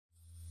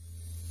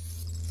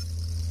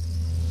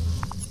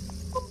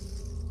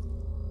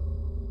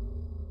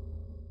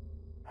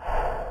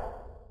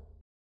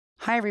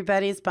Hi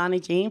everybody, it's Bonnie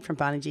Gean from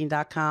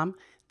BonnieGean.com.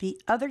 The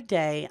other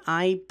day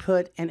I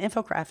put an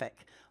infographic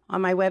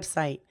on my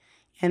website,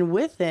 and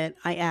with it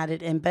I added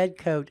embed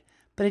code,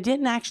 but it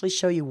didn't actually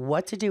show you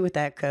what to do with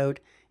that code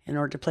in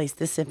order to place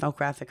this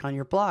infographic on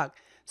your blog.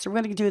 So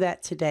we're going to do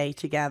that today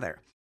together.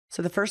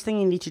 So the first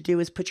thing you need to do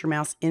is put your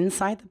mouse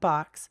inside the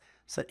box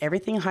so that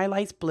everything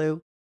highlights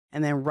blue,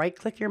 and then right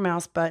click your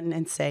mouse button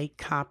and say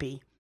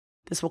copy.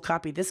 This will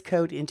copy this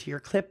code into your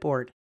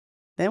clipboard.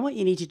 Then what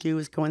you need to do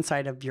is go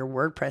inside of your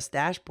WordPress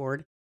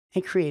dashboard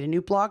and create a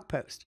new blog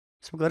post.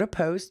 So we'll go to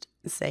Post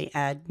and say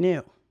Add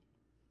New.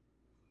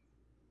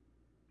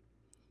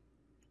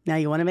 Now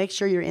you want to make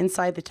sure you're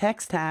inside the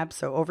Text tab.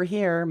 So over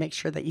here, make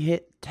sure that you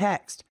hit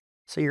Text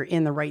so you're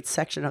in the right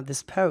section of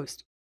this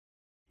post.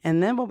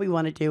 And then what we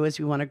want to do is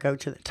we want to go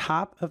to the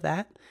top of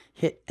that,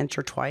 hit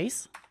Enter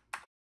twice,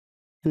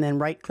 and then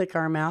right click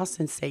our mouse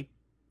and say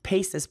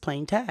Paste as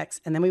plain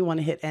text. And then we want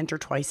to hit Enter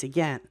twice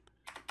again.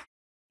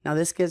 Now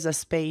this gives us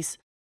space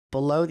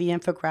below the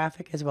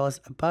infographic as well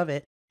as above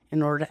it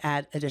in order to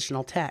add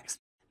additional text.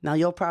 Now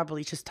you'll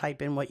probably just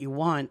type in what you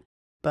want,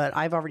 but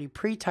I've already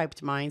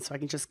pre-typed mine so I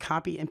can just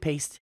copy and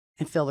paste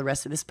and fill the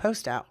rest of this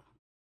post out.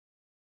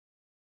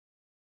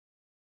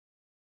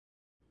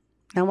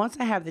 Now once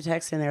I have the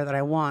text in there that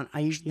I want,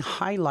 I usually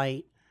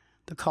highlight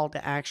the call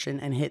to action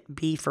and hit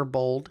B for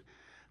bold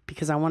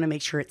because I want to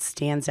make sure it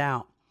stands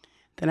out.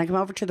 Then I come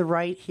over to the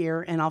right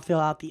here and I'll fill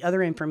out the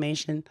other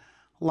information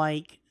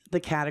like the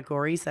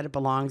categories that it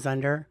belongs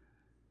under.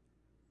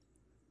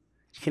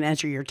 You can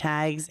enter your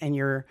tags and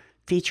your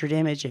featured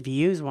image if you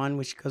use one,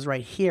 which goes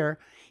right here.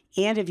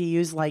 And if you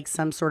use like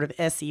some sort of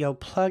SEO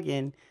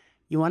plugin,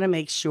 you want to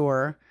make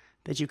sure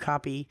that you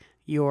copy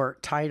your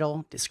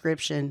title,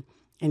 description,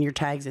 and your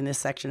tags in this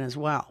section as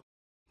well.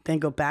 Then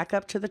go back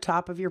up to the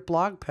top of your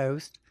blog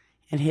post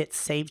and hit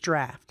Save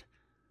Draft.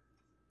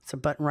 It's a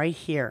button right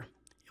here.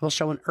 It will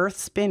show an earth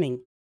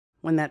spinning.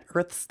 When that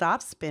earth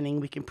stops spinning,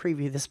 we can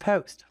preview this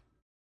post.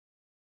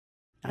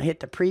 Now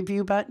hit the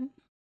preview button.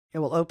 It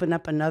will open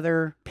up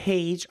another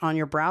page on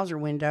your browser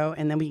window,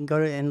 and then we can go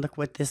to and look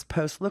what this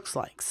post looks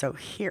like. So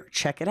here,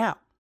 check it out.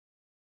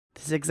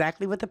 This is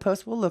exactly what the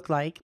post will look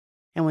like.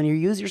 And when your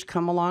users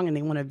come along and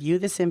they want to view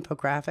this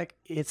infographic,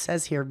 it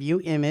says here,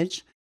 View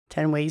Image,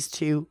 10 ways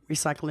to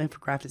recycle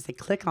infographics. They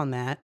click on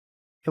that.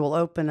 It will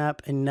open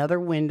up another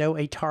window,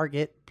 a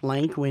target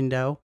blank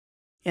window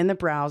in the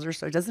browser.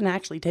 So it doesn't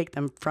actually take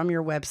them from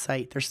your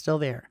website. They're still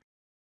there.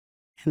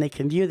 And they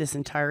can view this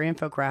entire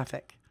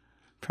infographic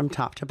from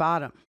top to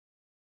bottom.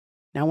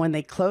 Now, when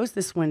they close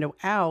this window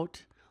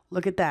out,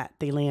 look at that.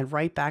 They land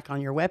right back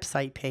on your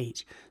website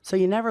page. So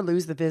you never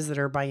lose the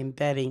visitor by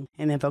embedding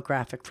an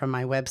infographic from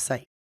my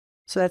website.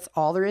 So that's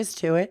all there is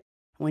to it.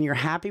 When you're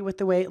happy with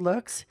the way it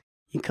looks,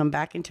 you come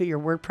back into your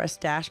WordPress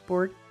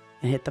dashboard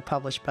and hit the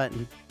Publish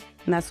button.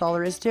 And that's all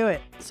there is to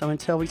it. So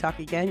until we talk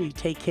again, you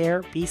take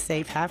care, be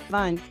safe, have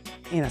fun,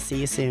 and I'll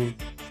see you soon.